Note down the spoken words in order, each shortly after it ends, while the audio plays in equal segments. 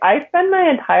I spend my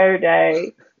entire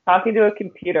day talking to a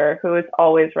computer who is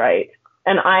always right,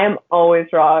 and I am always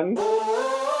wrong.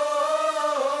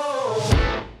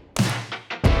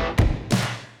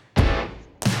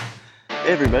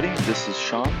 Hey everybody, this is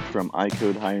Sean from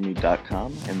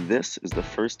iCodeHireMe.com, and this is the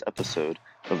first episode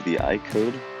of the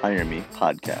iCode Hire Me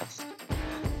podcast.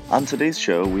 On today's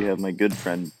show, we have my good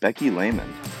friend Becky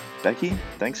Lehmann. Becky,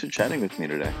 thanks for chatting with me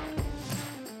today.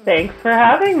 Thanks for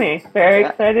having me. Very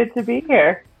excited to be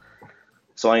here.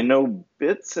 So I know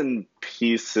bits and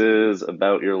pieces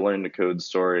about your Learn to Code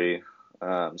story,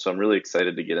 so I'm really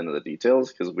excited to get into the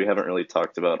details because we haven't really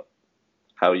talked about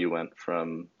how you went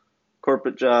from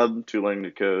corporate job to learning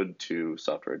to code to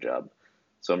software job.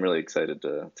 So I'm really excited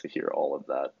to hear all of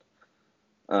that.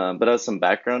 But as some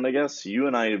background, I guess, you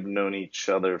and I have known each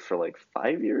other for like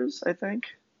 5 years, I think.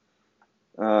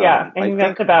 Yeah, I think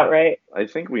that's about right. I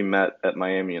think we met at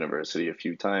Miami University a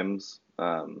few times,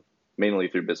 mainly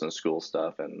through business school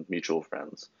stuff and mutual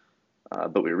friends.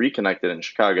 But we reconnected in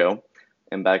Chicago,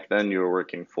 and back then you were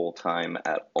working full-time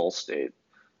at AllState.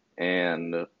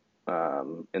 And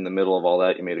in the middle of all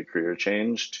that, you made a career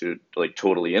change to like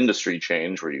totally industry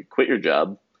change where you quit your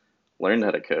job, learned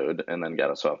how to code, and then got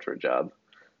a software job,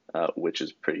 which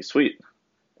is pretty sweet.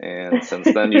 And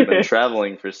since then, you've been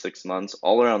traveling for 6 months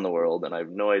all around the world, and I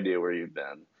have no idea where you've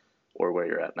been or where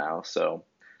you're at now. So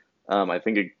I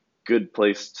think a good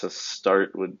place to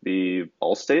start would be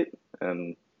Allstate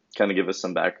and kind of give us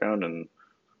some background and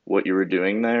what you were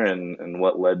doing there and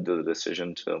what led to the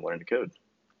decision to learn to code.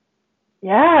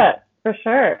 Yeah, for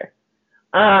sure.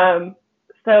 So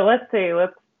let's see.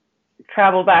 Let's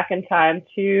travel back in time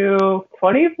to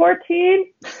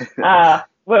 2014,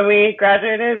 when we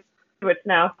graduated, which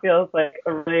now feels like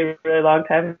a really, really long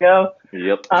time ago.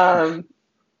 Yep.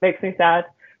 Makes me sad.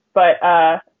 But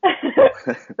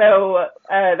so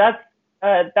that's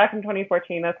back in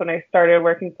 2014. That's when I started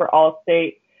working for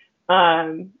Allstate.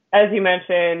 As you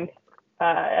mentioned,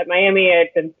 at Miami,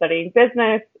 I'd been studying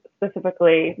business,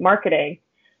 specifically marketing,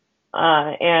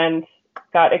 and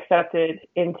got accepted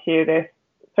into this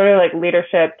sort of like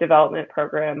leadership development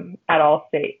program at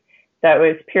Allstate that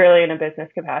was purely in a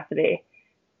business capacity.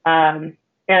 And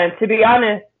to be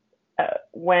honest,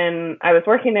 when I was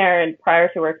working there and prior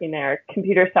to working there,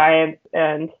 computer science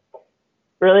and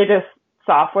really just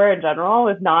software in general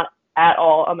was not at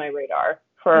all on my radar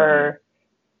for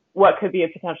what could be a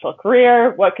potential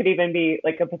career, what could even be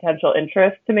like a potential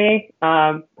interest to me.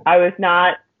 I was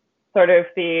not sort of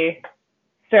the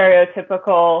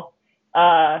stereotypical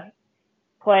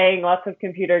playing lots of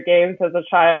computer games as a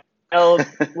child,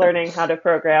 learning how to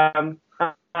program.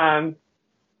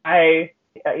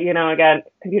 Again,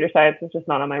 computer science was just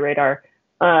not on my radar.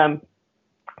 So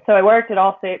I worked at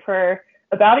Allstate for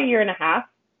about a year and a half.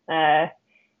 I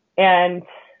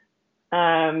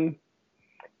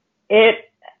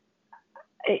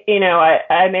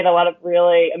made a lot of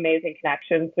really amazing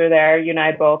connections through there. You and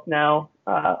I both know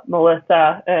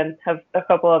Melissa and have a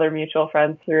couple other mutual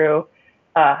friends through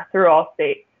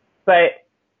Allstate. But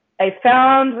I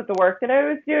found with the work that I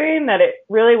was doing that it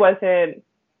really wasn't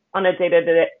on a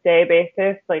day-to-day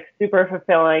basis, like super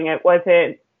fulfilling. It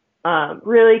wasn't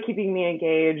really keeping me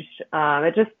engaged.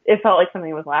 It felt like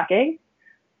something was lacking.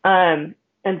 And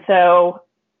so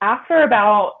after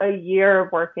about a year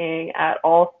of working at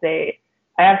Allstate,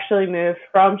 I actually moved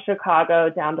from Chicago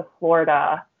down to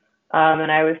Florida. And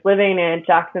I was living in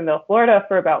Jacksonville, Florida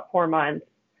for about 4 months.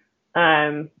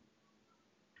 And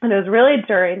it was really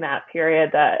during that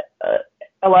period that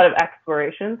a lot of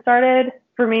exploration started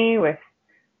for me with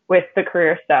the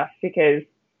career stuff, because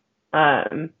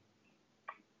I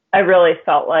really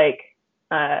felt like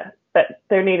that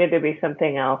there needed to be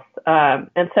something else.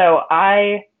 And so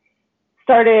I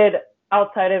started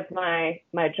outside of my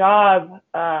job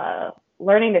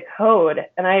learning to code.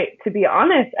 And to be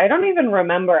honest, I don't even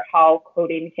remember how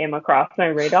coding came across my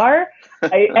radar.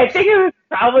 I think it was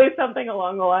probably something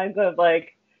along the lines of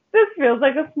like, this feels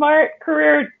like a smart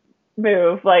career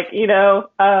move, like,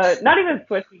 not even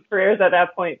switching careers at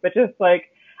that point, but just like,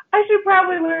 I should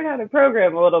probably learn how to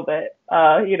program a little bit.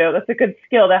 That's a good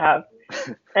skill to have.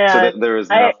 So there was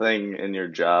nothing in your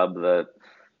job that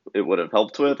it would have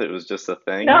helped with? It was just a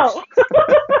thing? No,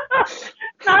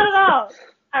 not at all.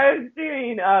 I was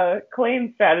doing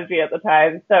claim strategy at the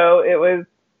time, so it was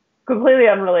completely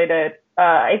unrelated.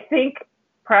 I think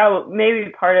maybe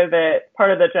part of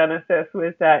the genesis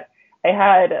was that I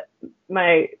had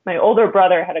my older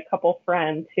brother had a couple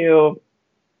friends who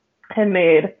had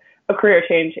made a career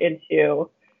change into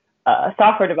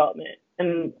software development,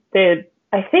 and they had,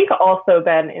 I think, also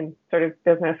been in sort of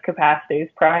business capacities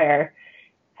prior.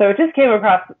 so it just came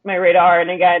across my radar. And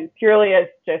again, purely as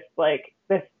just like,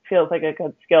 this feels like a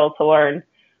good skill to learn.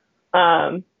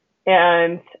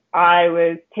 And I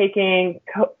was taking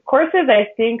courses, I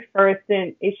think, first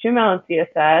in HTML and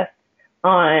CSS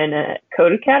on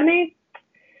Code Academy,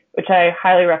 which I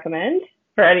highly recommend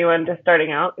for anyone just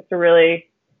starting out. It's a really,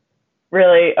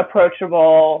 really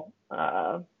approachable,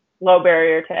 low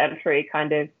barrier to entry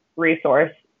kind of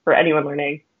resource for anyone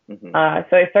learning. So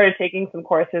I started taking some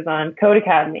courses on Code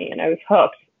Academy, and I was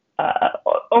hooked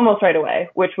almost right away,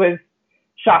 which was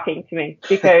shocking to me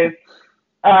because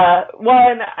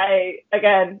one, I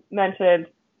again mentioned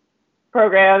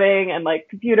programming and like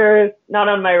computers, not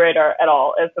on my radar at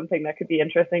all as something that could be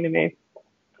interesting to me.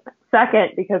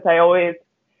 Second, because I always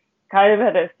kind of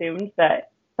had assumed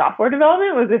that software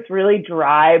development was this really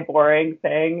dry, boring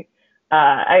thing.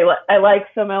 I like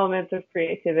some elements of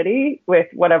creativity with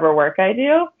whatever work I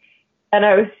do. And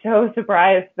I was so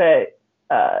surprised that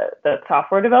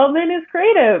software development is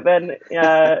creative. And,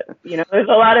 there's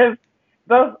a lot of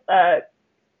both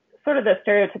sort of the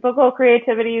stereotypical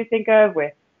creativity you think of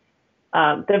with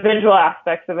the visual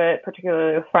aspects of it,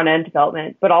 particularly with front-end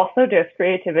development, but also just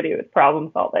creativity with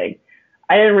problem solving.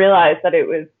 I didn't realize that it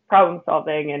was problem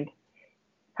solving and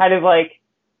kind of like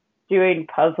doing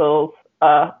puzzles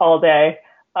all day.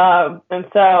 And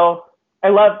so I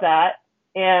loved that,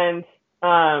 and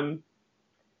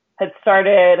had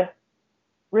started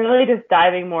really just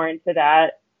diving more into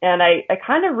that. And I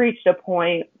kind of reached a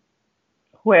point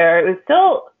where it was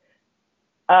still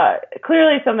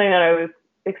clearly something that I was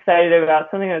excited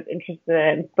about, something I was interested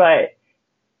in, but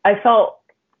I felt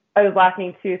I was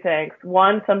lacking two things.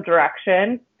 One, some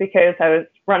direction, because I was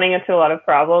running into a lot of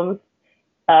problems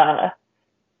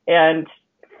and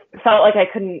felt like I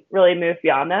couldn't really move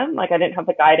beyond them. Like I didn't have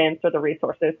the guidance or the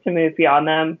resources to move beyond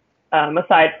them,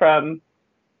 aside from,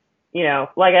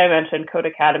 like I mentioned, Code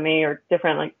Academy or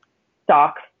different like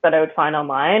docs that I would find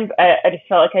online. I just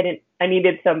felt like I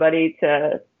needed somebody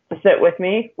to sit with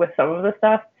me with some of the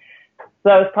stuff. So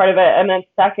that was part of it. And then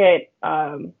second,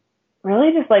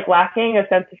 really just like lacking a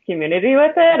sense of community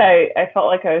with it. I felt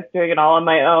like I was doing it all on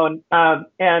my own.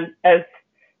 And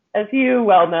as you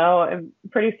well know, I'm a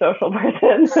pretty social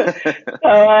person. So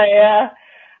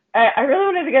I really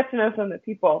wanted to get to know some of the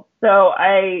people. So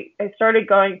I started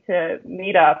going to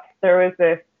meetups. There was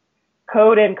this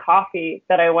Code and Coffee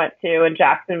that I went to in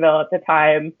Jacksonville at the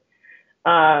time.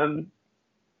 And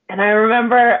I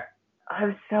remember I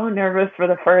was so nervous for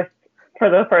the first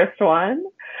one.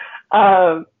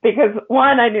 Because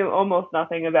one, I knew almost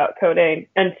nothing about coding,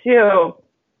 and two,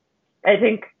 I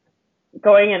think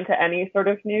going into any sort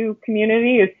of new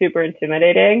community is super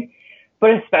intimidating, but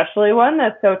especially one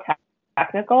that's so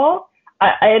technical.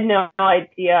 I had no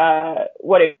idea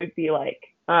what it would be like.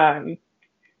 I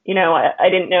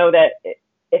didn't know that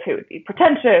if it would be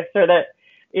pretentious or that,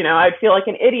 I'd feel like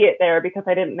an idiot there because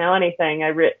I didn't know anything. I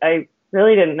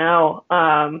really didn't know.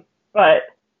 But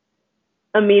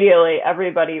immediately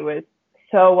everybody was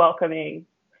so welcoming,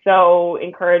 so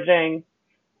encouraging,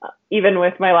 even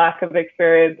with my lack of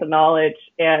experience and knowledge.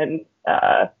 And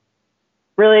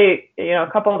really, a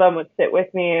couple of them would sit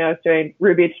with me. I was doing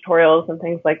Ruby tutorials and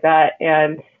things like that.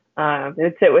 And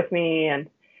they'd sit with me and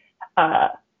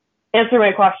answer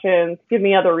my questions, give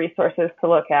me other resources to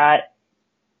look at.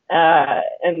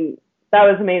 And that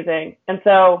was amazing. And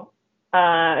so it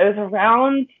was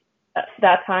around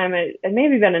that time, it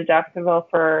maybe been in Jacksonville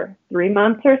for 3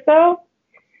 months or so,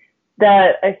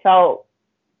 that I felt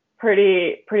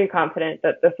pretty confident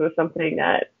that this was something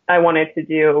that I wanted to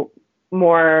do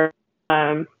more.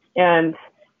 And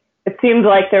it seemed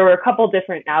like there were a couple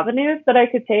different avenues that I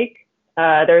could take.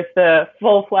 There's the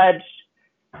full-fledged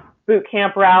boot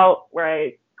camp route where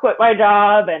I quit my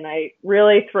job and I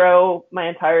really throw my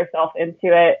entire self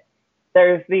into it.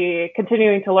 There's the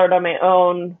continuing to learn on my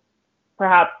own,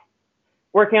 perhaps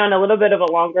working on a little bit of a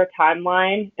longer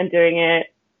timeline and doing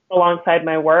it alongside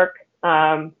my work.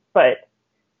 But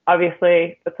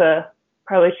obviously it's a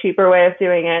probably cheaper way of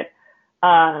doing it,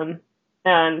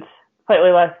 and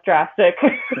slightly less drastic.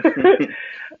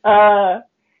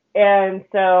 And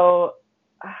so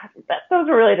those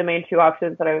were really the main two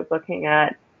options that I was looking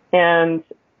at. And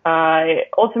I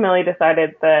ultimately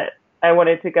decided that I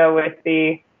wanted to go with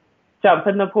the jump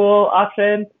in the pool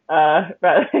option,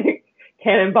 rather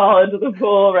cannonball into the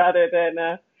pool rather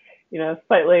than,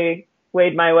 slightly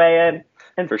wade my way in.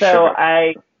 And For so sure.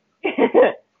 I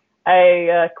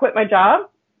quit my job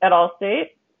at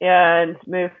AllState and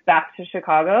moved back to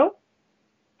Chicago.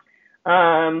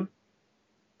 Or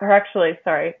actually,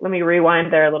 sorry, let me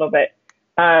rewind there a little bit.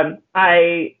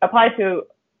 I applied to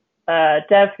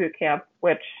Dev Boot Camp,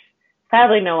 which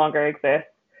sadly no longer exists.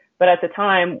 but at the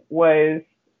time was,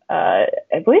 I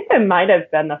believe it might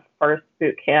have been the first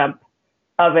boot camp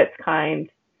of its kind.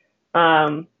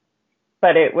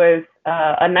 But it was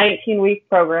a 19-week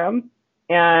program,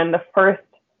 and the first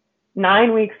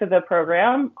 9 weeks of the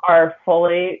program are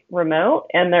fully remote,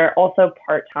 and they're also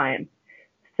part-time.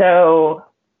 So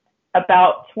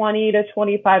about 20 to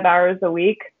 25 hours a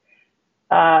week,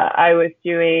 I was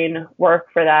doing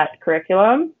work for that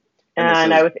curriculum.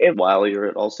 And I was while you're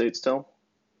at AllState still?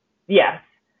 Yes.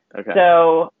 Okay.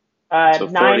 So, so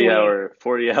 40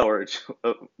 hour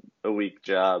a week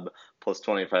job plus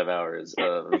 25 hours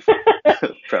of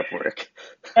prep work.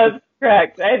 That's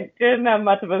correct. I didn't have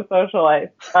much of a social life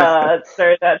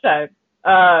during that time.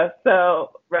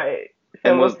 So right. So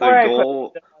and was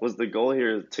the goal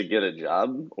here to get a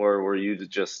job, or were you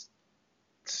just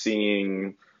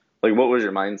seeing, like, what was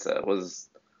your mindset?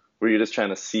 Were you just trying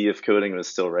to see if coding was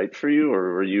still right for you,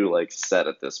 or were you like set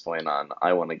at this point on,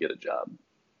 I want to get a job?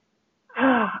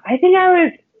 I think I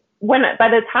was, by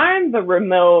the time the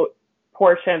remote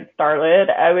portion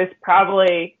started, I was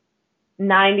probably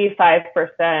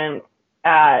 95%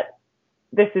 at,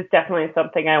 this is definitely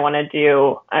something I want to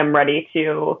do. I'm ready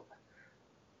to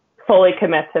fully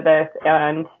commit to this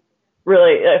and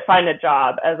really find a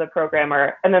job as a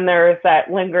programmer. And then there was that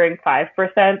lingering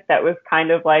 5% that was kind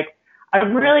of like,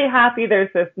 I'm really happy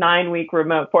there's this 9-week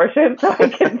remote portion so I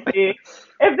can see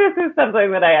if this is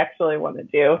something that I actually want to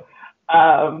do.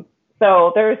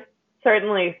 So there's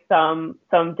certainly some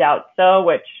doubt still,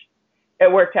 which it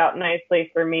worked out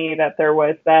nicely for me that there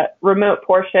was that remote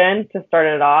portion to start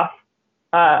it off,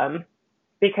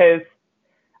 because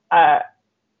I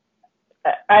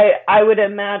would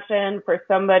imagine for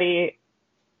somebody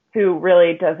who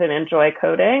really doesn't enjoy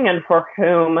coding and for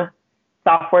whom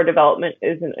software development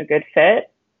isn't a good fit,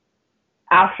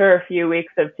 after a few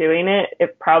weeks of doing it,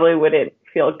 it probably wouldn't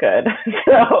feel good.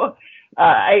 So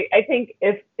I think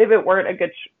if it weren't a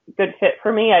good fit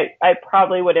for me, I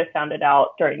probably would have found it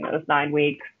out during those 9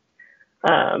 weeks,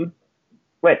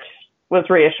 which was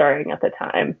reassuring at the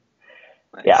time.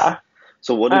 Nice. Yeah.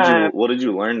 So what did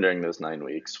you learn during those 9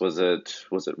 weeks? Was it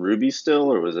Ruby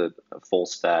still, or was it a full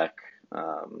stack?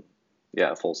 A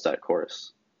full stack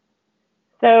course.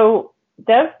 So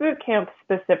Dev Bootcamp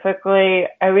specifically,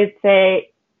 I would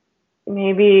say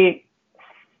maybe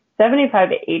 75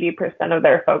 to 80% of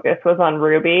their focus was on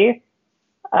Ruby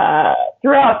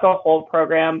throughout the whole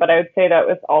program, but I would say that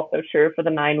was also true for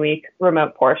the 9-week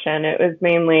remote portion. It was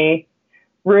mainly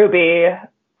Ruby,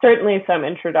 certainly some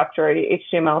introductory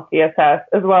HTML, CSS,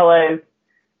 as well as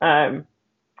I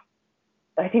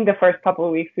think the first couple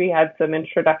of weeks we had some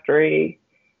introductory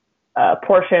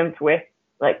portions with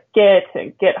like Git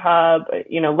and GitHub,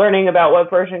 learning about what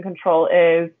version control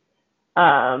is,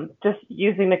 just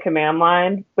using the command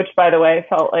line, which, by the way,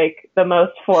 felt like the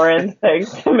most foreign thing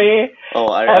to me. Oh,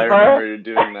 I remember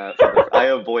doing that. I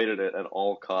avoided it at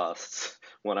all costs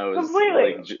when I was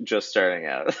just starting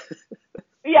out.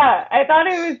 Yeah, I thought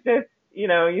it was just,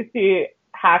 you see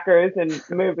hackers in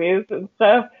movies and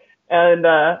stuff, and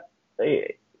I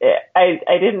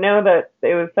didn't know that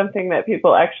it was something that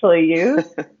people actually use.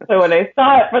 So when I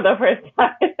saw it for the first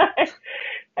time,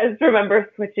 I just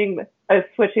remember switching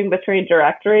between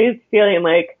directories, feeling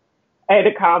like I had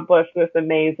accomplished this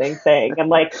amazing thing, and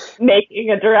like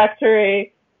making a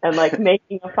directory and like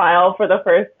making a file for the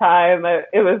first time.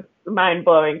 It was mind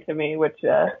blowing to me, which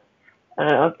I don't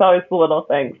know. It's always the little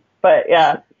things, but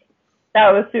yeah,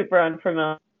 that was super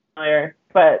unfamiliar.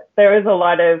 But there was a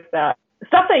lot of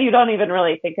stuff that you don't even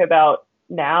really think about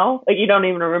now. Like you don't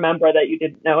even remember that you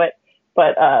didn't know it.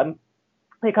 But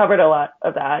they covered a lot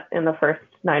of that in the first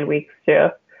 9 weeks too.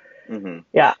 Mm-hmm.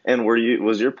 Yeah. And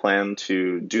was your plan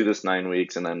to do this 9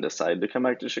 weeks and then decide to come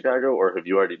back to Chicago, or have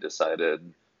you already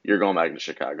decided you're going back to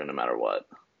Chicago no matter what?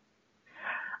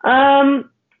 I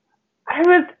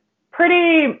was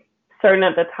pretty certain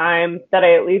at the time that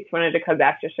I at least wanted to come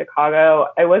back to Chicago.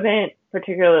 I wasn't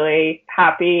particularly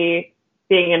happy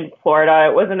being in Florida.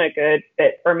 It wasn't a good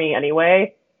fit for me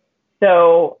anyway.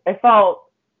 So I felt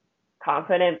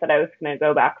confident that I was going to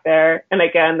go back there. And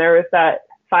again, there was that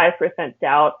 5%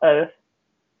 doubt of,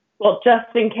 well,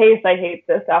 just in case I hate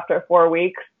this after 4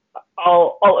 weeks,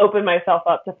 I'll open myself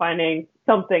up to finding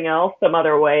something else, some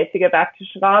other way to get back to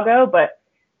Chicago. But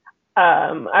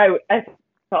I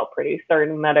felt pretty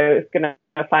certain that I was going to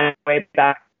find a way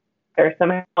back there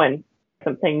somehow and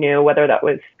something new, whether that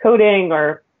was coding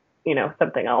or,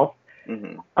 something else.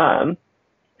 Mm-hmm.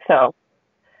 So,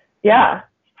 yeah.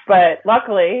 But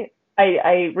luckily,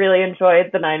 I really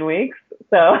enjoyed the 9 weeks.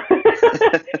 So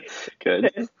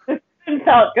good. It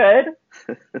felt good.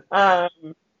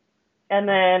 And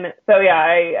then, so yeah,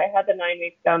 I had the 9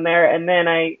 weeks down there, and then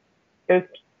it was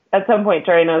at some point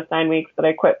during those 9 weeks that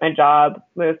I quit my job,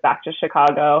 moved back to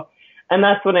Chicago, and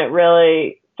that's when it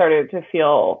really started to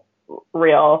feel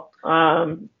real.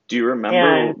 Do you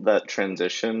remember that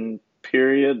transition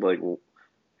period? Like,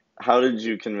 how did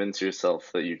you convince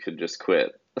yourself that you could just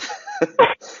quit?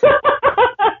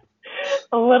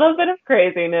 A little bit of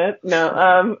craziness.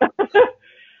 No,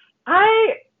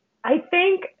 I I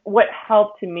think what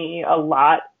helped me a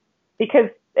lot, because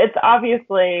it's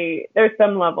obviously there's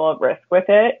some level of risk with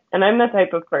it, and I'm the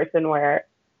type of person where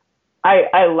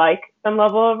I like some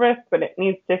level of risk, but it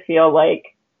needs to feel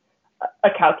like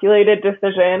a calculated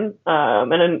decision,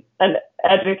 and an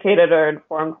educated or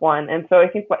informed one. And so I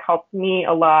think what helped me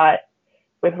a lot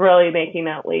with really making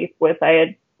that leap was I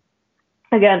had,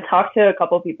 again, talked to a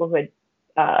couple of people who had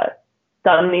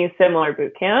done these similar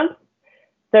boot camps.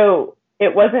 So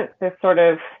it wasn't this sort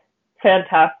of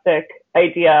fantastic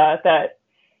idea that,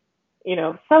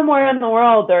 somewhere in the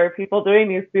world there are people doing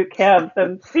these boot camps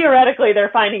and theoretically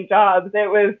they're finding jobs. It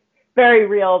was very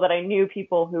real that I knew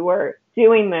people who were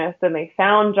doing this and they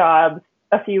found jobs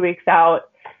a few weeks out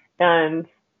and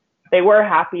they were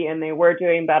happy and they were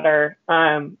doing better.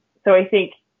 So I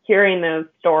think hearing those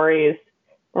stories,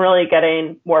 really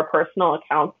getting more personal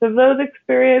accounts of those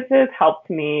experiences helped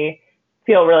me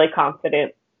feel really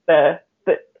confident. The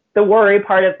worry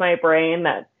part of my brain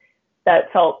that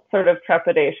felt sort of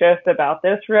trepidatious about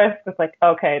this risk was like,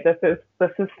 okay, this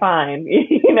is fine.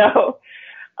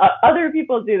 Other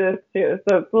people do this too,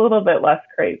 so it's a little bit less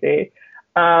crazy.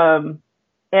 And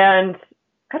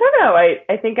I don't know,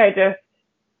 I think I just,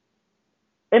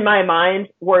 in my mind,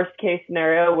 worst case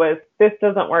scenario was this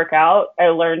doesn't work out. I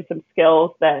learned some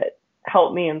skills that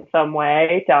help me in some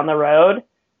way down the road.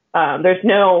 There's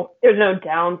no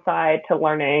downside to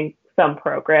learning some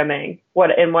programming,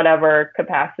 in whatever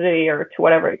capacity or to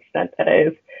whatever extent that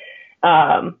is.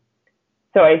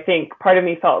 So I think part of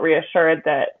me felt reassured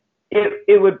that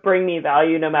it would bring me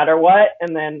value no matter what.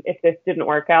 And then if this didn't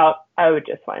work out, I would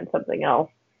just find something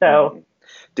else. So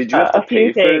did you have to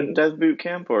pay for Dev Boot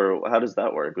Camp, or how does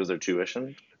that work? Was there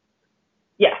tuition?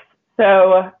 Yes.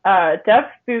 So Dev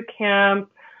Boot Camp,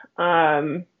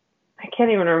 I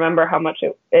can't even remember how much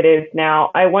it is now.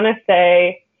 I want to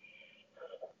say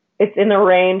it's in the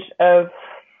range of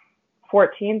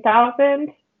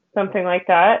 14,000, something like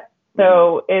that.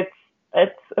 So it's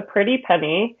a pretty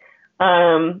penny.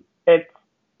 It's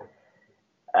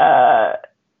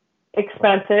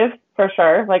expensive for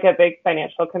sure, like a big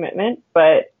financial commitment,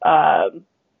 but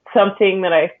something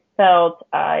that I felt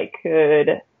I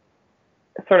could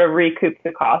sort of recoup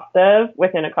the cost of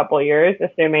within a couple of years,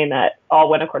 assuming that all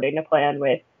went according to plan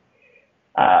with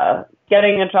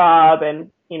getting a job and,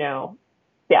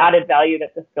 the added value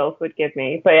that the skills would give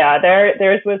me. But yeah,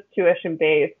 theirs was tuition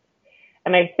based.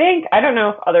 And I don't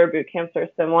know if other boot camps are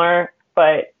similar,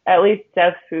 but at least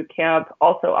Dev Boot Camp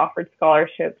also offered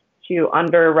scholarships to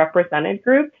underrepresented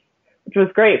groups, which was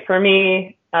great for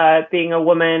me, being a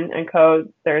woman in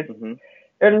code. There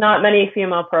are not many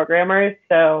female programmers,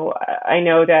 so I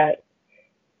know that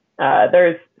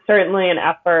there's certainly an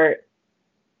effort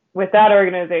with that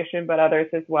organization, but others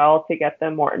as well, to get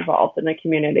them more involved in the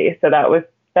community. So that was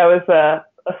a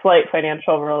slight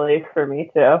financial relief for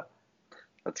me too.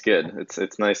 That's good.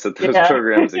 It's nice that those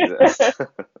programs exist.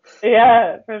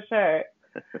 Yeah, for sure.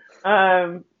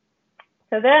 So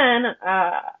then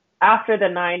after the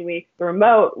 9 weeks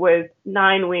remote was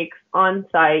 9 weeks on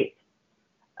site.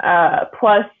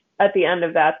 Plus at the end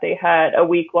of that, they had a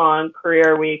week-long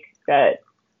career week that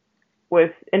was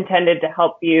intended to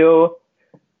help you,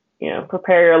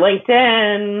 prepare your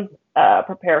LinkedIn,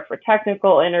 prepare for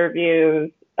technical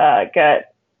interviews,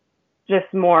 get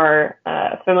just more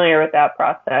familiar with that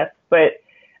process. But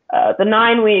the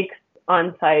 9 weeks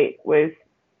on site was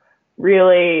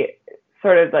really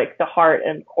sort of like the heart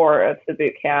and core of the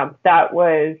boot camp. That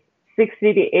was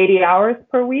 60 to 80 hours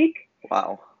per week.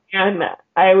 Wow. And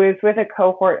I was with a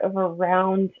cohort of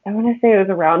around, I want to say it was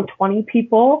around 20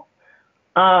 people.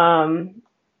 And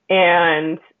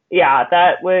yeah,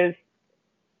 that was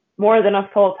more than a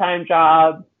full-time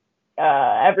job.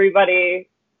 Everybody,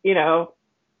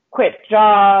 quit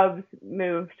jobs,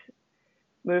 moved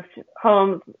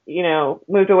homes,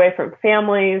 moved away from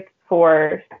families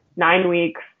for 9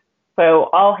 weeks. So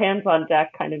all hands on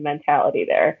deck kind of mentality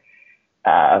there,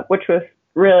 which was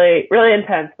really, really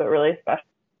intense, but really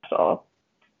special.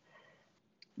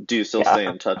 Do you still stay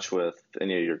in touch with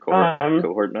any of your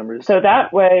cohort members? So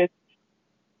that was,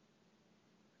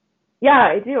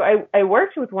 I do. I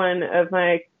worked with one of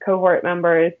my cohort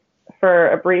members for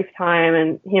a brief time,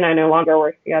 and he and I no longer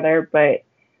work together, but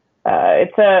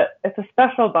it's a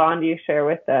special bond you share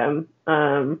with them,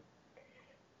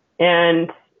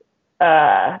 and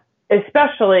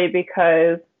especially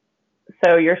because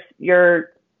so you're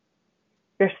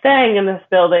staying in this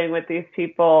building with these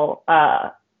people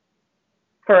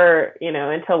for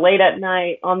until late at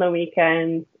night on the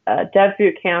weekends. Dev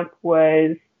Boot Camp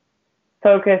was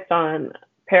focused on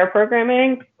pair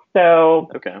programming, so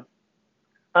Okay.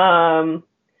 I'm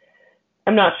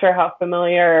not sure how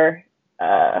familiar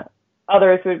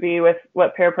others would be with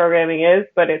what pair programming is,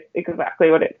 but it's exactly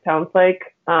what it sounds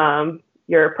like.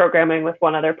 You're programming with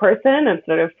one other person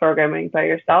instead of programming by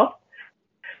yourself.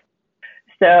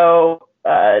 So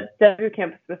Dev Boot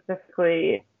Camp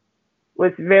specifically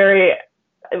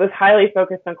it was highly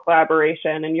focused on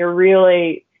collaboration, and you're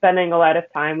really spending a lot of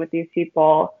time with these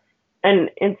people and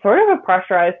in sort of a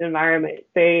pressurized environment.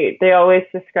 They always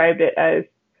described it as,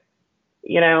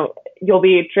 you'll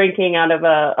be drinking out of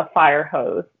a fire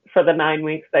hose for the 9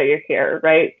 weeks that you're here,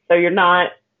 right? So you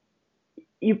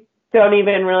don't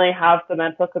even really have the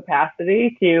mental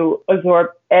capacity to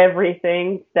absorb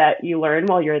everything that you learn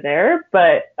while you're there,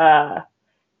 but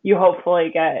you hopefully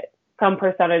get some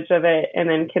percentage of it, and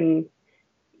then can,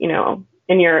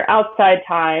 in your outside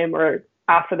time or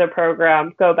after the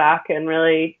program, go back and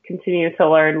really continue to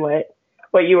learn what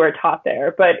you were taught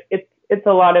there. But it's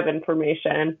a lot of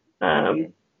information.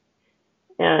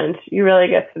 And you really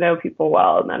get to know people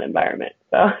well in that environment.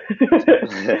 So,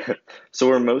 So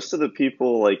were most of the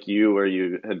people like you, where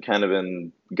you had kind of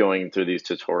been going through these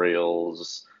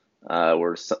tutorials,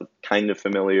 were kind of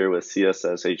familiar with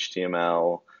CSS,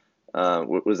 HTML?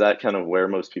 Was that kind of where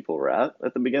most people were at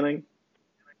the beginning?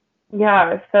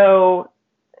 yeah. So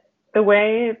the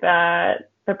way that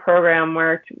the program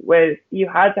worked was you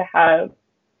had to have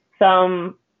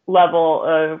some level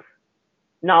of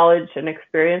knowledge and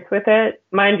experience with it.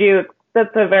 Mind you,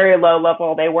 that's a very low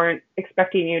level. They weren't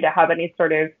expecting you to have any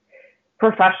sort of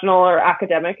professional or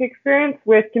academic experience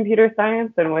with computer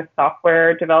science and with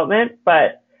software development,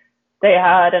 but they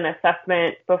had an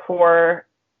assessment before,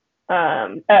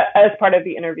 as part of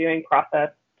the interviewing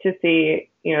process, to see,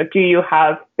 do you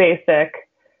have a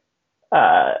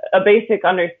basic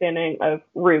understanding of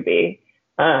Ruby?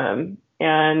 And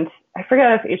I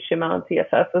forget if HTML and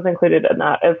CSS was included in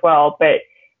that as well, but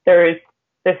there's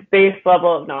this base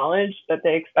level of knowledge that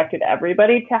they expected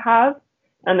everybody to have,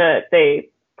 and that they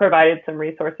provided some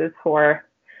resources for.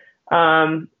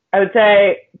 I would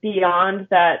say beyond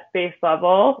that base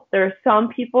level, there are some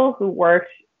people who worked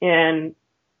in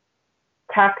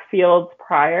tech fields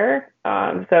prior.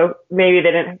 So maybe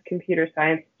they didn't have computer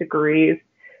science degrees,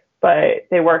 but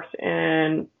they worked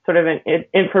in sort of an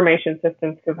information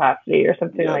systems capacity or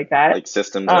something Yeah, like that. like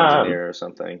systems engineer or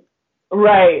something.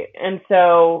 Right. And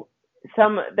so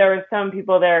there were some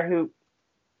people there who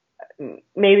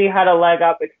maybe had a leg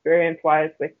up experience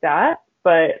wise with that,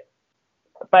 but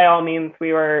by all means,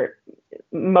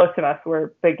 most of us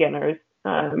were beginners,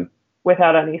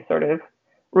 without any sort of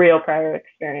real prior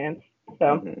experience.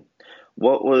 So, hmm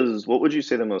what would you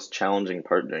say the most challenging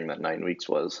part during that 9 weeks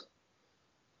was?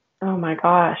 oh my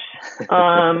gosh.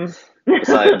 Um,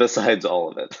 Besides all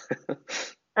of it.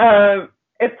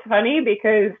 it's funny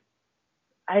because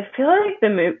I feel like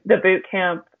the boot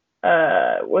camp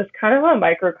was kind of a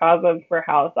microcosm for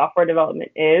how software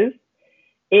development is,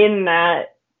 in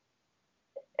that,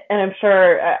 and I'm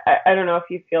sure, I don't know if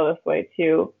you feel this way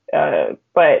too,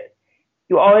 but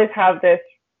you always have this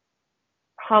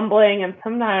humbling and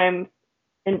sometimes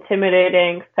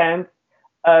intimidating sense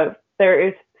of there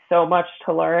is so much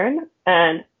to learn,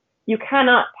 and you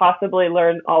cannot possibly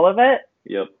learn all of it.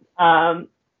 Yep. And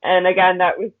again,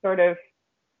 that was sort of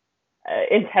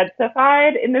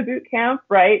intensified in the boot camp,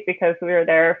 right? Because we were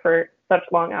there for such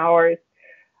long hours.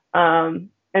 And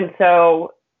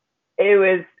so it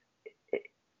was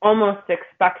almost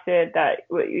expected that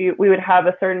we would have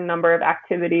a certain number of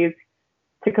activities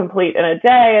to complete in a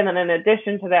day. And then in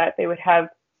addition to that, they would have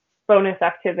bonus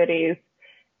activities.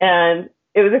 And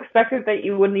it was expected that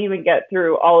you wouldn't even get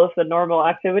through all of the normal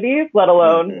activities, let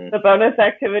alone the bonus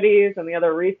activities and the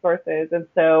other resources. And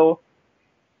so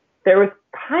there was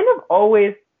kind of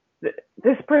always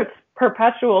this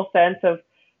perpetual sense of,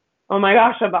 oh my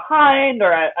gosh, I'm behind,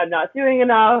 or I'm not doing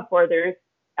enough, or there's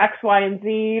X, Y, and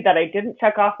Z that I didn't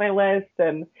check off my list.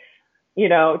 And,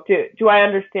 do I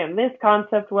understand this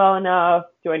concept well enough?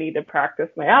 Do I need to practice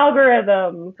my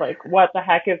algorithms? Like, what the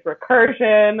heck is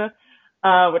recursion?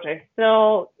 Which I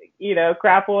still,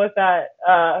 grapple with that.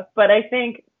 But I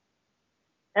think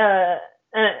it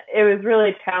was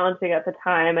really challenging at the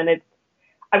time. And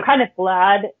I'm kind of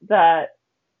glad that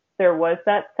there was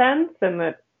that sense, and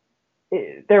that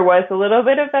there was a little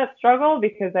bit of that struggle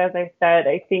because, as I said,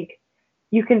 I think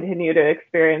you continue to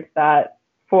experience that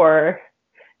for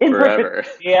in Forever.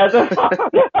 perpetuity as a software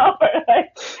developer.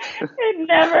 Like, it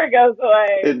never goes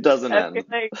away. It doesn't I end. feel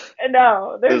like,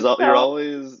 no, there's You're so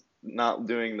always not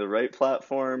doing the right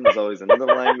platform. There's always another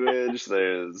language.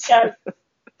 There's yes,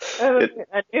 it.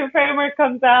 a new framework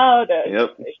comes out, and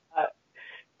Yep.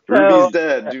 so Ruby's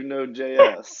dead. Do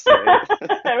Node.js,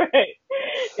 right? right,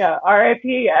 yeah,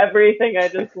 RIP everything I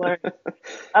just learned.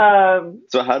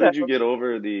 So how So did you get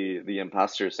over the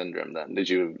imposter syndrome then? Did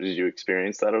you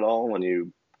experience that at all when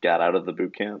you got out of the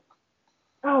boot camp?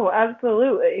 oh,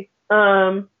 absolutely.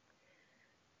 And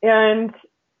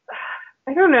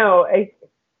I don't know. I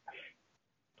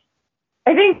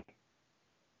think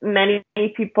many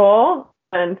people,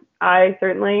 and I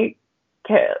certainly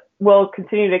will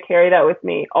continue to carry that with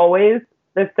me. Always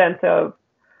the sense of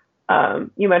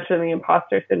you mentioned the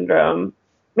imposter syndrome.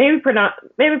 Maybe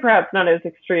perhaps not as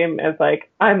extreme as like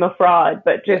I'm a fraud,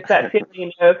 but just that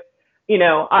feeling of,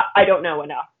 I don't know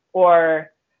enough, or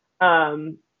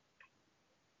my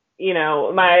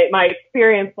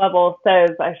experience level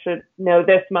says I should know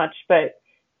this much, but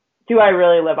do I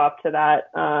really live up to that?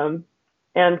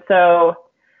 And so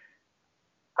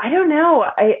I don't know.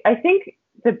 I think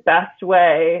the best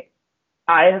way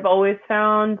I have always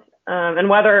found, and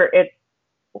whether it's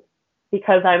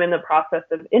because I'm in the process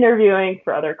of interviewing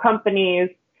for other companies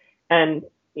and,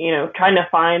 trying to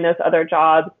find those other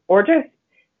jobs, or just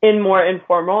in more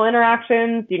informal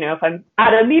interactions, if I'm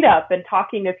at a meetup and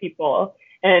talking to people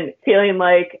and feeling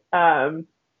like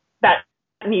that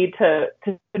need to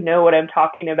know what I'm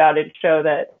talking about and show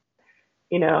that,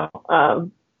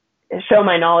 show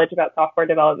my knowledge about software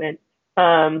development.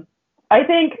 I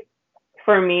think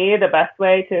for me, the best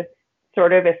way to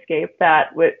sort of escape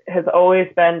that has always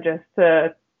been just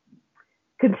to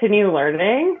continue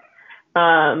learning,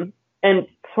 and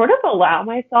sort of allow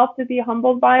myself to be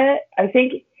humbled by it. I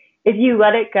think if you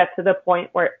let it get to the point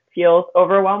where it feels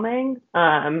overwhelming,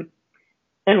 and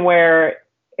where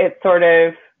it sort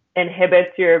of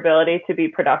inhibits your ability to be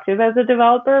productive as a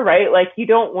developer, right? Like you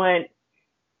don't want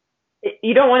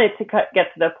it to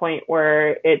get to the point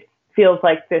where it feels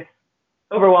like this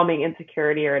overwhelming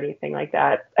insecurity or anything like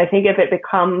that. I think if it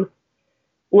becomes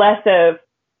less of,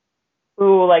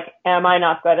 ooh, like, am I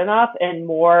not good enough, and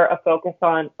more a focus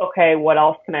on, okay, what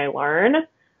else can I learn?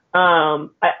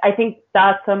 I think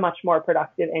that's a much more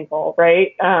productive angle,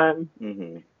 right?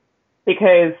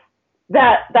 Because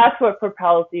that's what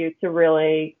propels you to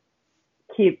really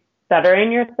keep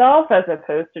bettering yourself, as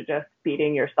opposed to just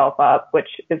beating yourself up,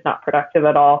 which is not productive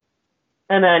at all.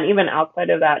 And then even outside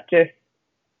of that, just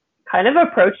kind of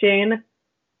approaching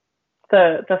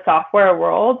the software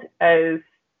world as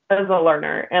a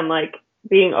learner, and like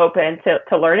being open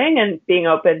to learning and being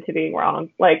open to being wrong.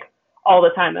 Like all the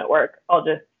time at work,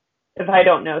 if I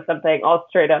don't know something, I'll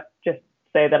straight up just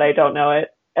say that I don't know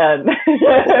it. And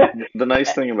The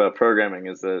nice thing about programming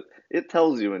is that it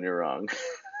tells you when you're wrong.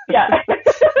 yeah.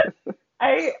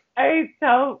 I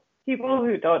tell people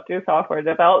who don't do software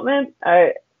development,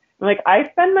 I'm like, I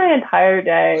spend my entire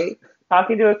day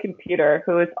talking to a computer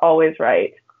who is always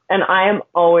right, and I am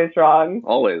always wrong.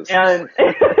 Always. And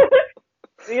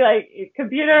be like,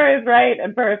 computer is right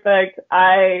and perfect.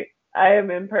 I am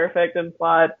imperfect and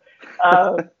flawed,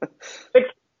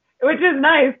 which is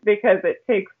nice because it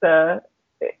takes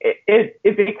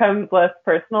it becomes less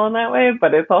personal in that way,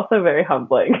 but it's also very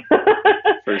humbling.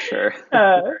 For sure.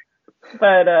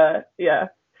 Yeah.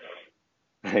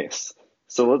 Nice.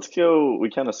 So let's go. We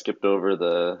kind of skipped over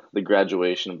the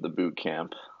graduation of the boot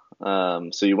camp.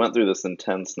 So you went through this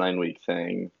intense 9-week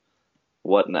thing.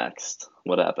 What next?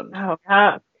 What happened? Oh,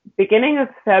 yeah. Beginning of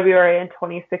February in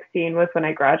 2016 was when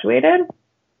I graduated.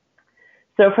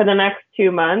 So for the next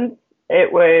 2 months,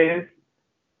 it was,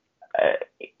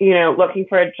 looking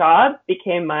for a job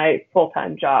became my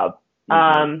full-time job.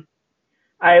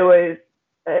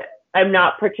 I'm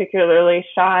not particularly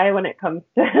shy when it comes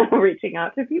to reaching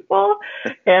out to people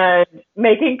and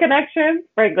making connections.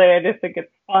 Frankly, I just think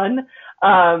it's fun.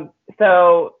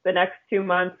 So the next 2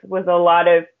 months was a lot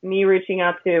of me reaching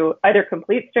out to either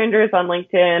complete strangers on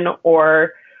LinkedIn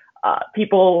or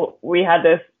people. We had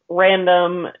this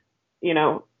random,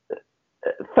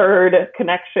 third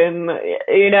connection,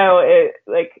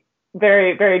 like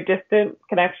very, very distant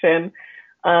connection.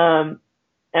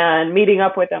 And meeting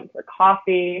up with them for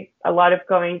coffee, a lot of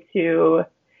going to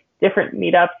different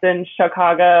meetups in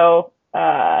Chicago.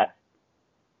 I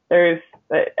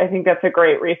think that's a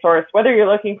great resource. Whether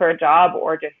you're looking for a job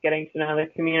or just getting to know the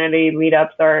community,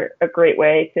 meetups are a great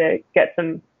way to get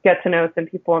to know some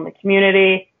people in the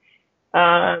community.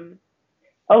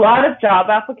 A a lot of job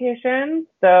applications.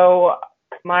 So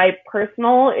my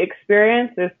personal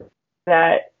experience is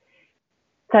that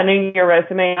sending your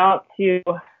resume out to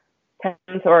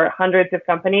tens or hundreds of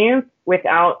companies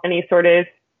without any sort of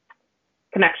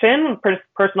connection,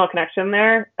 personal connection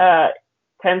there,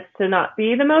 tends to not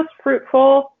be the most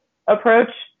fruitful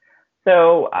approach.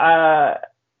 So I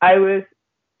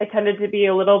tended to be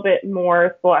a little bit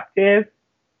more selective,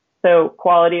 so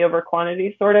quality over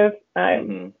quantity sort of,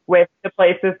 with the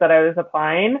places that I was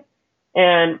applying,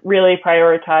 and really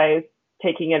prioritize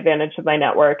taking advantage of my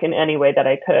network in any way that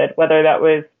I could, whether that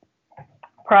was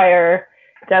prior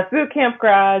Dev Bootcamp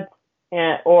grads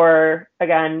or,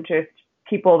 again, just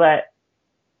people that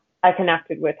I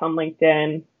connected with on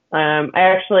LinkedIn. I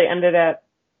actually ended up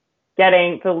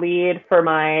getting the lead for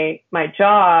my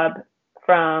job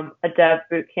from a Dev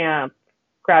Bootcamp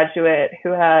graduate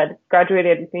who had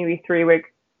graduated maybe 3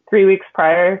 weeks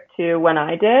prior to when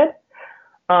I did.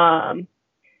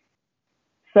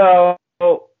 So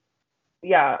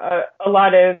yeah, a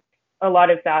lot of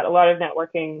that, a lot of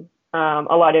networking,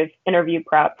 a lot of interview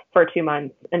prep for 2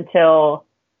 months until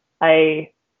I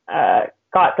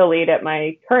got the lead at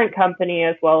my current company,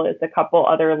 as well as a couple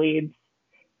other leads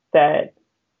that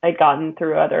I'd gotten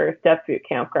through other Dev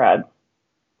Bootcamp grads.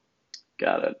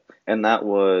 Got it. And that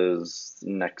was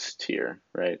next tier,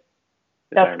 right?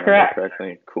 That's correct.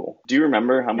 Correctly? Cool. Do you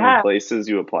remember how many places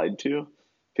you applied to?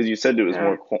 Because you said it was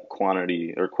more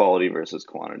quantity or quality versus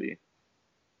quantity.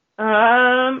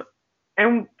 I'm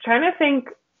trying to think.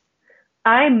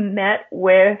 I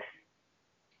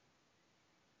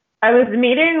was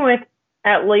meeting with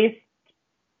at least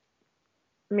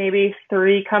maybe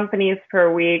 3 companies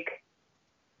per week,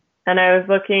 and I was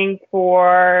looking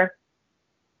for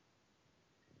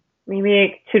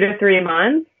maybe 2 to 3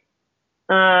 months.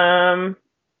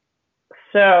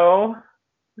 So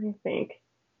let me think.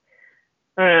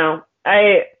 I don't know.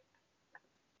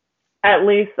 At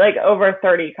least like over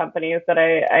 30 companies that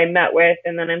I met with,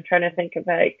 and then I'm trying to think of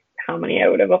like how many I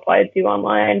would have applied to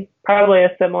online. Probably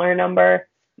a similar number.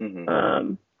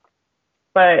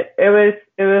 But it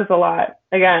was a lot.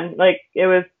 Again, like it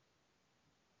was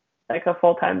like a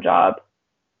full-time job.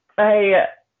 I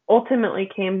ultimately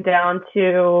came down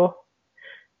to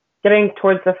getting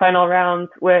towards the final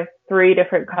rounds with 3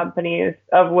 different companies,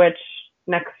 of which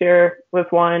next year was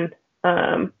one,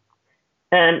 and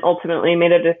ultimately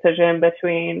made a decision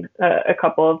between a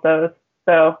couple of those.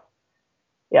 So,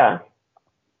 yeah.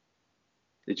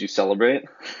 Did you celebrate?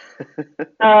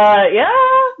 Yeah.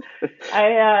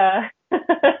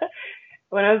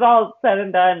 When it was all said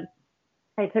and done,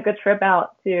 I took a trip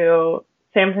out to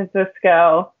San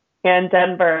Francisco and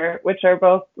Denver, which are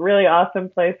both really awesome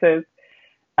places.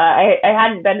 I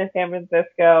hadn't been to San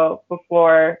Francisco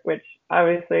before, which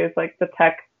obviously is like the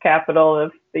tech capital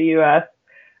of the U.S.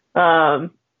 And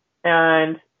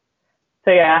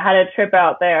so, yeah, I had a trip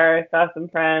out there, saw some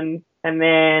friends, and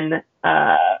then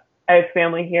I have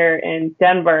family here in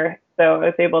Denver, so I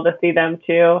was able to see them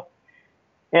too,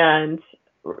 and,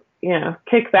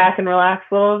 kick back and relax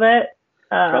a little bit.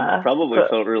 Probably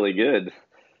felt really good.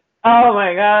 Oh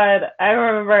my God. I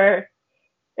remember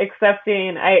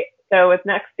accepting, so with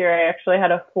next year, I actually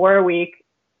had a 4-week,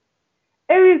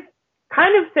 it was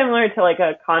kind of similar to like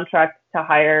a contract to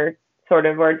hire sort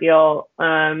of ordeal.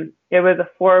 It was a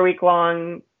 4-week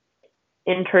long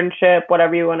internship,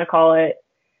 whatever you want to call it,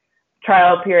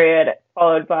 trial period,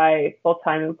 followed by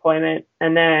full-time employment.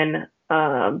 And then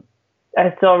I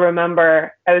still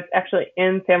remember I was actually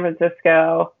in San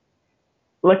Francisco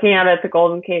looking out at the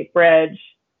Golden Gate Bridge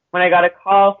when I got a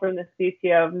call from the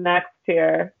CTO of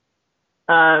Nextier,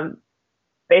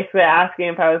 basically asking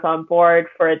if I was on board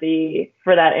for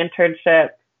that internship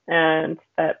and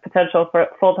that potential for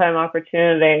full-time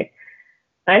opportunity.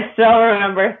 I still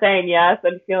remember saying yes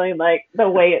and feeling like the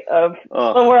weight of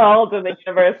the world and the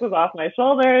universe was off my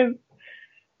shoulders.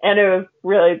 And it was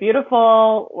really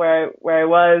beautiful where I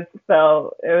was.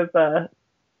 So it was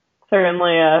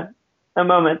certainly a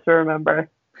moment to remember.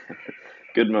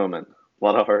 Good moment. A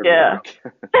lot of hard work.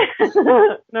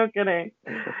 No kidding.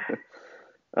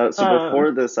 So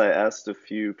before this, I asked a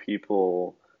few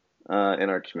people in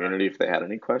our community if they had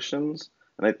any questions,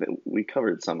 and I think we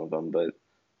covered some of them, but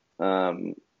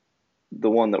the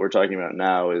one that we're talking about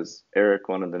now is Eric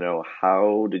wanted to know,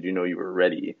 how did you know you were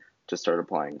ready to start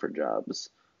applying for jobs,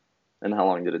 and how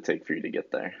long did it take for you to get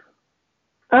there?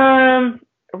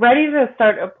 Ready to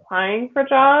start applying for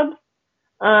jobs?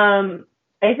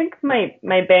 I think my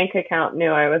bank account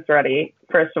knew I was ready,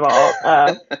 first of all.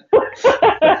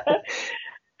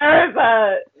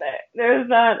 There's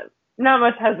not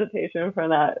much hesitation from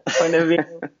that point of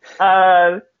view.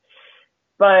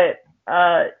 But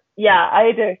Yeah,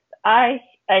 I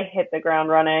hit the ground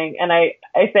running, and I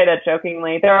say that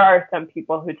jokingly. There are some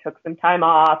people who took some time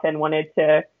off and wanted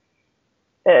to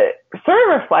sort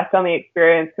of reflect on the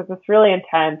experience because it's really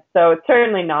intense. So it's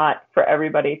certainly not for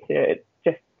everybody to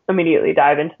just immediately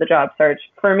dive into the job search.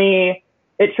 For me,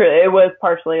 it was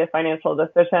partially a financial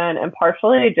decision and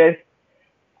partially just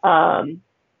I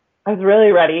was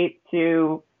really ready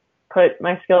to put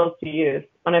my skills to use.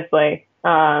 Honestly,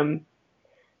 I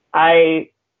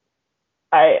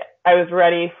I was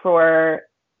ready for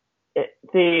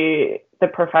the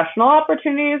professional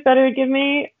opportunities that it would give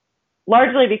me,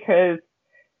 largely because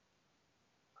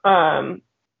um,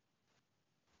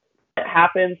 what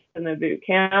happens in the boot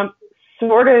camp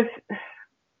sort of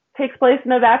takes place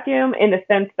in a vacuum in the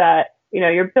sense that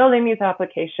you're building these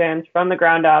applications from the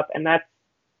ground up, and that's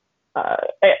uh,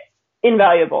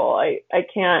 invaluable. I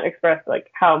can't express like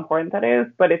how important that is,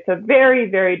 but it's a very,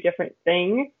 very different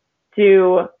thing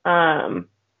to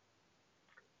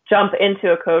jump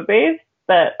into a code base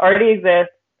that already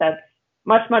exists, that's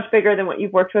much, much bigger than what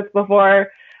you've worked with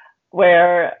before,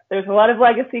 where there's a lot of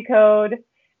legacy code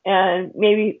and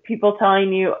maybe people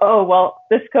telling you, oh, well,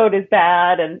 this code is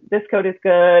bad and this code is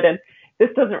good and this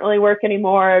doesn't really work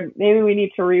anymore. Maybe we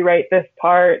need to rewrite this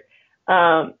part.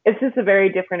 It's just a very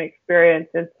different experience.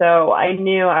 And so I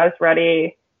knew I was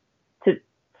ready to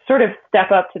sort of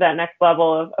step up to that next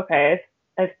level of, okay,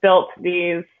 I've built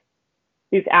these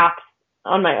apps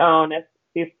on my own as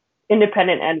these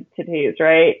independent entities,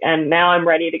 right? And now I'm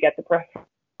ready to get the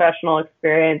professional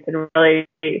experience and really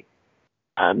see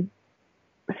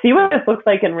what this looks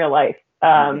like in real life.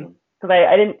 Because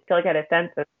I didn't feel like I had a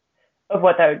sense of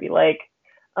what that would be like.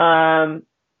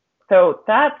 So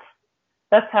that's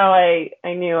how I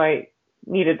knew I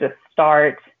needed to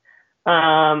start.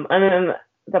 And then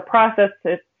the process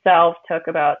itself took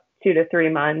about 2 to 3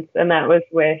 months. And that was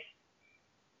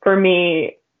for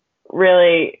me,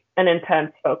 really an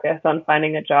intense focus on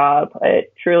finding a job.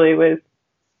 It truly was,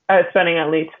 I was spending at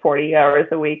least 40 hours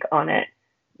a week on it.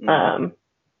 And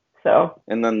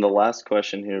then the last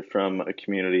question here from a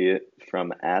community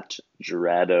from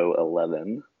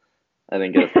 @Gerado11, I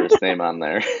didn't get a first name on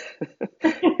there,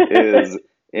 is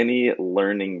any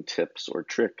learning tips or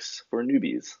tricks for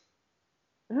newbies?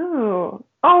 Oh,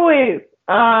 always.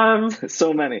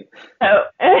 So many. So,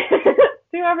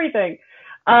 do everything.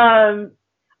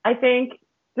 I think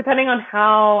depending on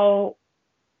how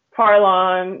far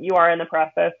along you are in the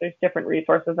process, there's different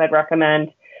resources I'd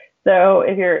recommend. So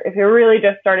if you're really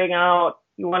just starting out,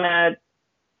 you want to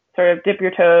sort of dip your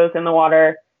toes in the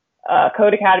water.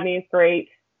 Code Academy is great.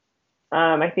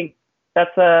 I think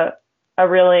that's a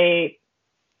really,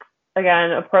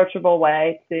 again, approachable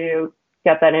way to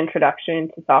get that introduction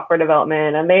to software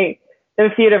development. And they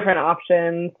have a few different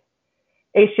options.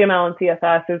 HTML and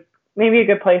CSS is maybe a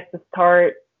good place to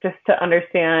start just to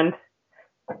understand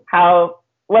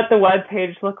what the web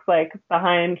page looks like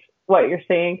behind what you're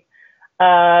seeing.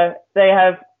 They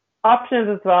have options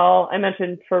as well. I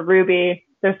mentioned for Ruby,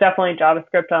 there's definitely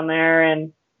JavaScript on there,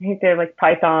 and I think they have like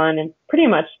Python and pretty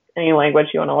much any language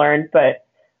you want to learn. But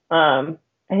I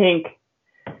think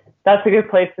that's a good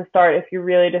place to start if you're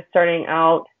really just starting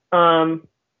out.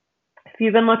 If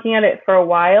you've been looking at it for a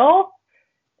while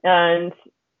and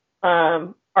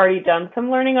already done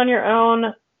some learning on your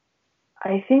own,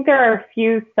 I think there are a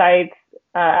few sites.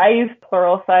 I use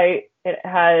Pluralsight. It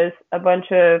has a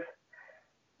bunch of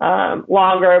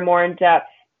longer, more in-depth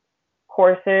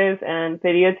courses and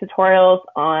video tutorials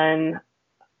on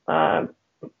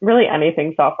really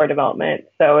anything software development.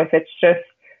 So if it's just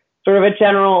sort of a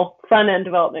general front-end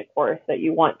development course that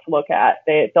you want to look at,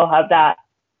 they'll have that.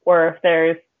 Or if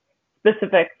there's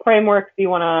specific frameworks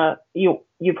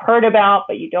you've heard about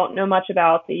but you don't know much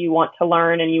about that you want to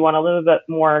learn and you want a little bit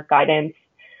more guidance,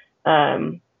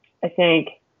 I think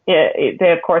they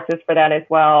have courses for that as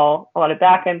well, a lot of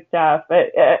back-end stuff.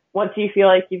 But once you feel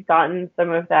like you've gotten some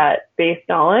of that base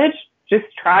knowledge, just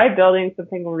try building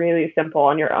something really simple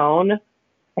on your own.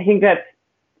 I think that's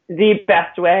the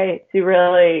best way to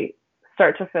really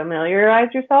start to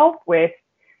familiarize yourself with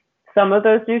some of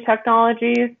those new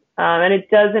technologies. And it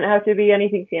doesn't have to be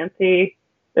anything fancy.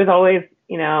 There's always,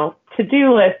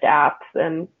 to-do list apps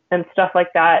and stuff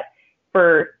like that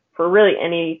for really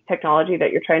any technology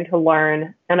that you're trying to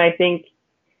learn. And I think,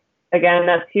 again,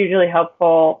 that's hugely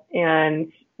helpful.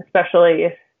 And especially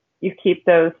if you keep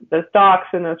those docs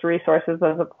and those resources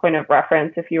as a point of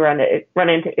reference if you run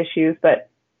into issues. But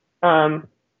often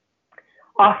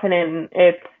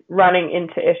it's running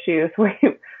into issues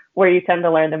where you tend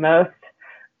to learn the most.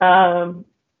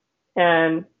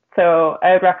 And so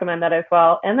I would recommend that as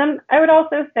well. And then I would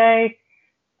also say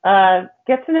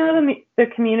Get to know the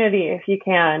community if you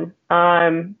can.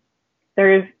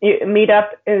 There's Meetup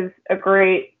is a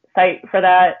great site for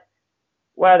that.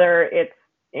 Whether it's,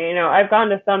 I've gone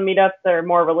to some meetups that are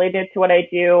more related to what I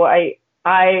do.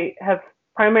 I have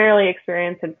primarily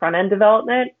experience in front end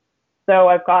development, so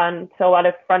I've gone to a lot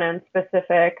of front end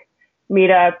specific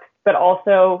meetups, but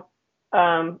also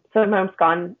sometimes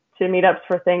gone to meetups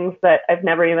for things that I've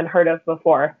never even heard of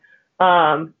before.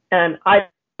 And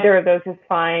either of those is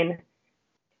fine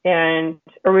and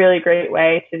a really great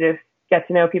way to just get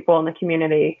to know people in the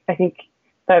community. I think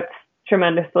that's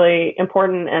tremendously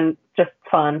important and just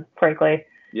fun, frankly.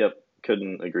 Yep,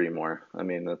 couldn't agree more. I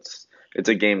mean, it's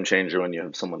a game changer when you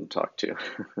have someone to talk to.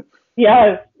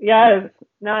 Yes. You're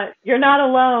not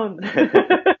alone.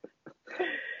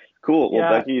 Cool. Well,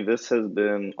 Yeah. Becky, this has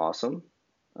been awesome.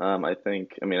 I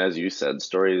think, I mean, as you said,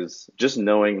 stories, just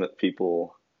knowing that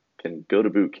people can go to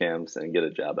boot camps and get a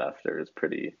job after is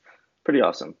pretty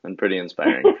awesome and pretty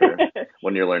inspiring for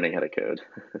when you're learning how to code.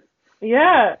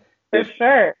 Yeah, for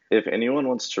sure. If anyone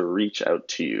wants to reach out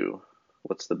to you,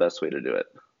 what's the best way to do it?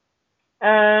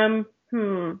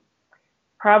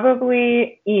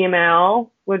 Probably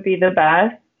email would be the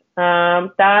best.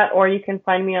 That, or you can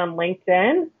find me on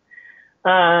LinkedIn.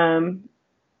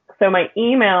 So my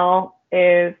email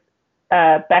is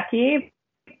Becky,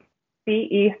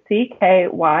 Becky,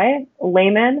 Lehmann,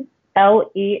 Lehmann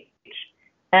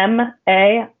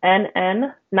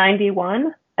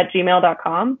 91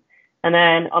 @gmail.com. And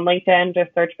then on LinkedIn,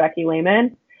 just search Becky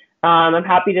Lehmann. I'm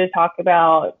happy to talk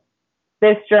about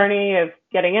this journey of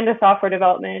getting into software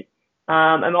development.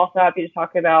 I'm also happy to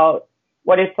talk about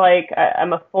what it's like.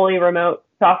 I'm a fully remote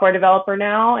software developer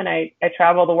now, and I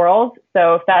travel the world.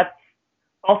 So if that's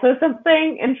also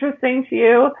something interesting to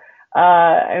you,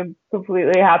 I'm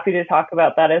completely happy to talk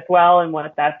about that as well and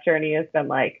what that journey has been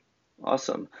like.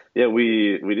 Awesome. Yeah,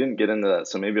 we didn't get into that,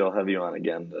 so maybe I'll have you on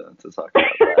again to talk about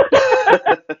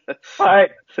that.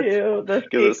 Part two, the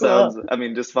Because it sequel. sounds, I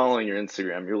mean, just following your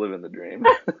Instagram, you're living the dream.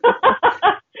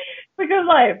 It's a good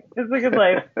life. It's a good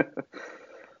life.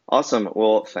 Awesome.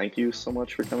 Well, thank you so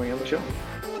much for coming on the show.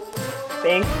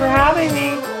 Thanks for having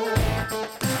me.